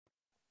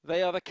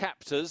They are the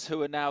captors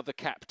who are now the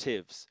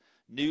captives.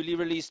 Newly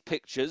released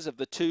pictures of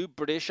the two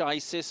British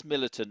ISIS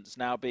militants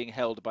now being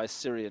held by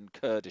Syrian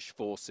Kurdish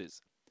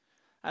forces.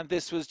 And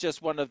this was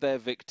just one of their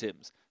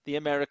victims, the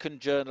American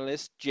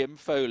journalist Jim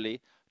Foley,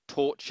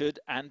 tortured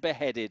and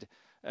beheaded,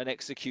 an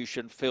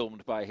execution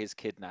filmed by his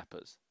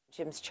kidnappers.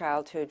 Jim's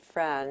childhood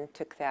friend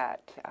took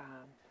that.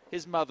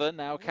 His mother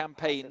now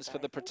campaigns for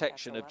the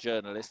protection of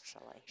journalists.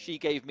 She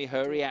gave me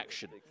her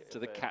reaction to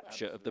the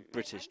capture of the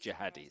British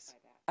jihadis.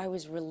 I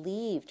was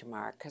relieved,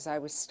 Mark, because I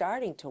was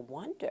starting to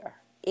wonder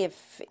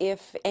if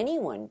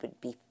anyone would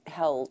be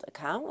held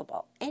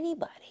accountable,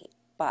 anybody.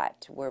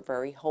 But we're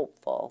very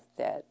hopeful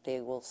that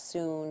they will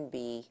soon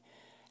be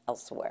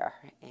elsewhere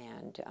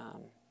and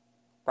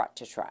brought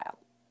to trial.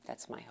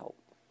 That's my hope.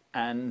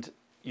 And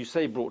you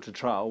say brought to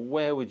trial.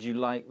 Where would you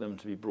like them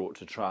to be brought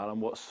to trial,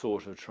 and what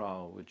sort of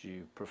trial would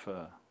you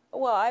prefer?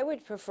 Well, I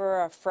would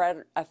prefer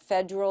a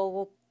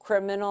federal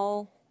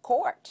criminal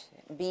court,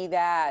 be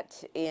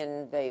that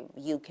in the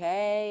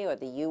UK or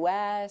the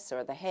US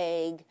or The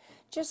Hague,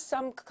 just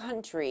some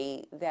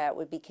country that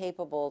would be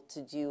capable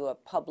to do a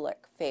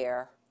public,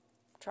 fair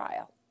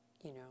trial.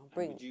 You know,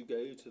 would you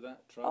go to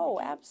that trial? Oh,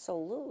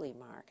 absolutely,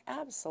 Mark,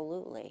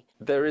 absolutely.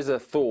 There is a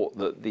thought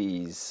that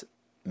these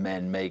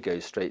men may go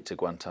straight to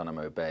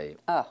Guantanamo Bay.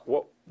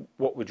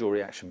 What would your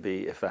reaction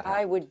be if that happened?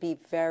 I would be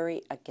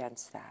very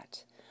against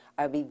that.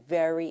 I'd be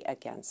very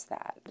against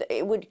that.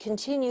 It would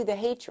continue the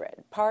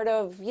hatred. Part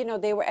of, you know,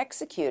 they were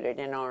executed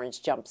in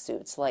orange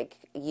jumpsuits like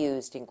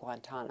used in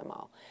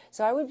Guantanamo.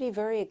 So I would be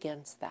very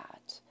against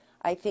that.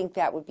 I think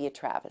that would be a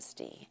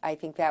travesty. I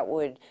think that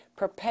would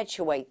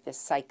perpetuate this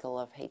cycle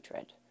of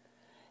hatred.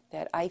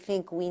 That I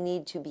think we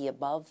need to be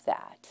above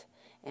that.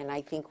 And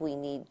I think we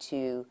need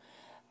to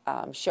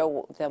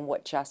show them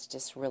what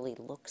justice really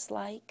looks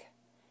like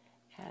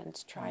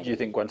and try to... Do you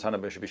think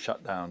Guantanamo should be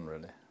shut down,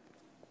 really?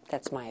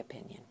 That's my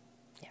opinion.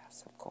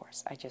 Yes, of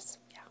course.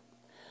 Yeah.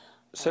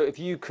 So if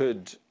you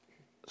could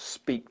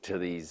speak to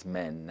these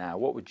men now,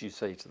 what would you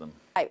say to them?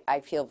 I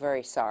feel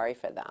very sorry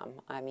for them.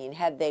 I mean,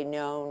 had they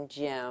known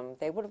Jim,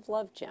 they would have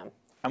loved Jim.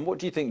 And what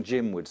do you think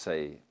Jim would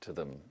say to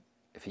them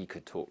if he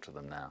could talk to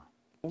them now?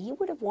 And he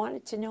would have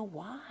wanted to know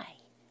why.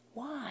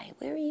 Why?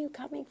 Where are you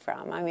coming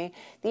from? I mean,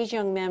 these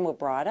young men were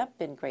brought up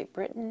in Great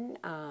Britain,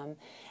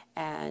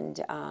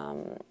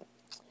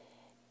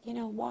 you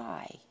know,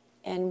 why?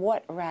 And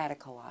what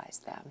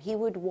radicalized them? He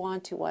would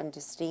want to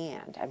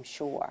understand, I'm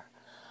sure,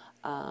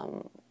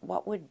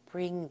 what would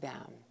bring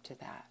them to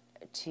that,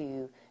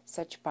 to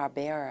such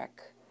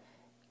barbaric,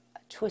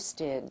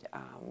 twisted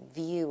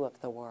view of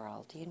the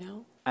world, you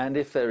know? And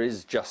if there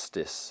is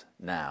justice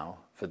now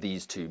for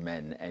these two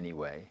men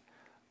anyway,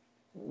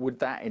 would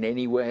that in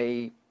any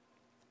way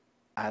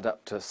add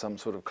up to some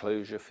sort of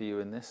closure for you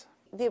in this?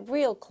 The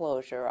real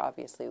closure,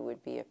 obviously,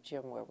 would be if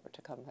Jim were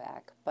to come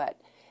back.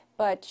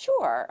 But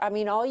sure, I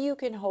mean, all you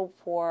can hope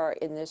for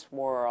in this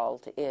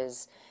world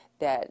is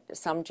that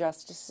some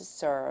justice is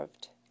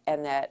served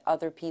and that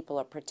other people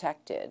are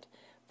protected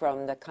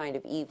from the kind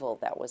of evil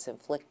that was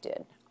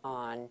inflicted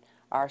on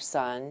our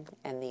son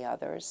and the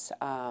others.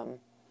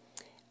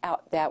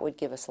 That would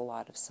give us a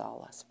lot of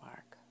solace,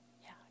 Mark.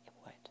 Yeah, it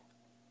would.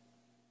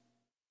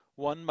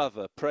 One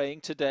mother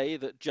praying today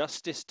that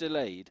justice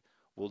delayed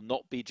will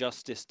not be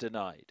justice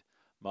denied.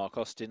 Mark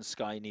Austin,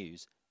 Sky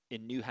News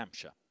in New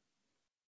Hampshire.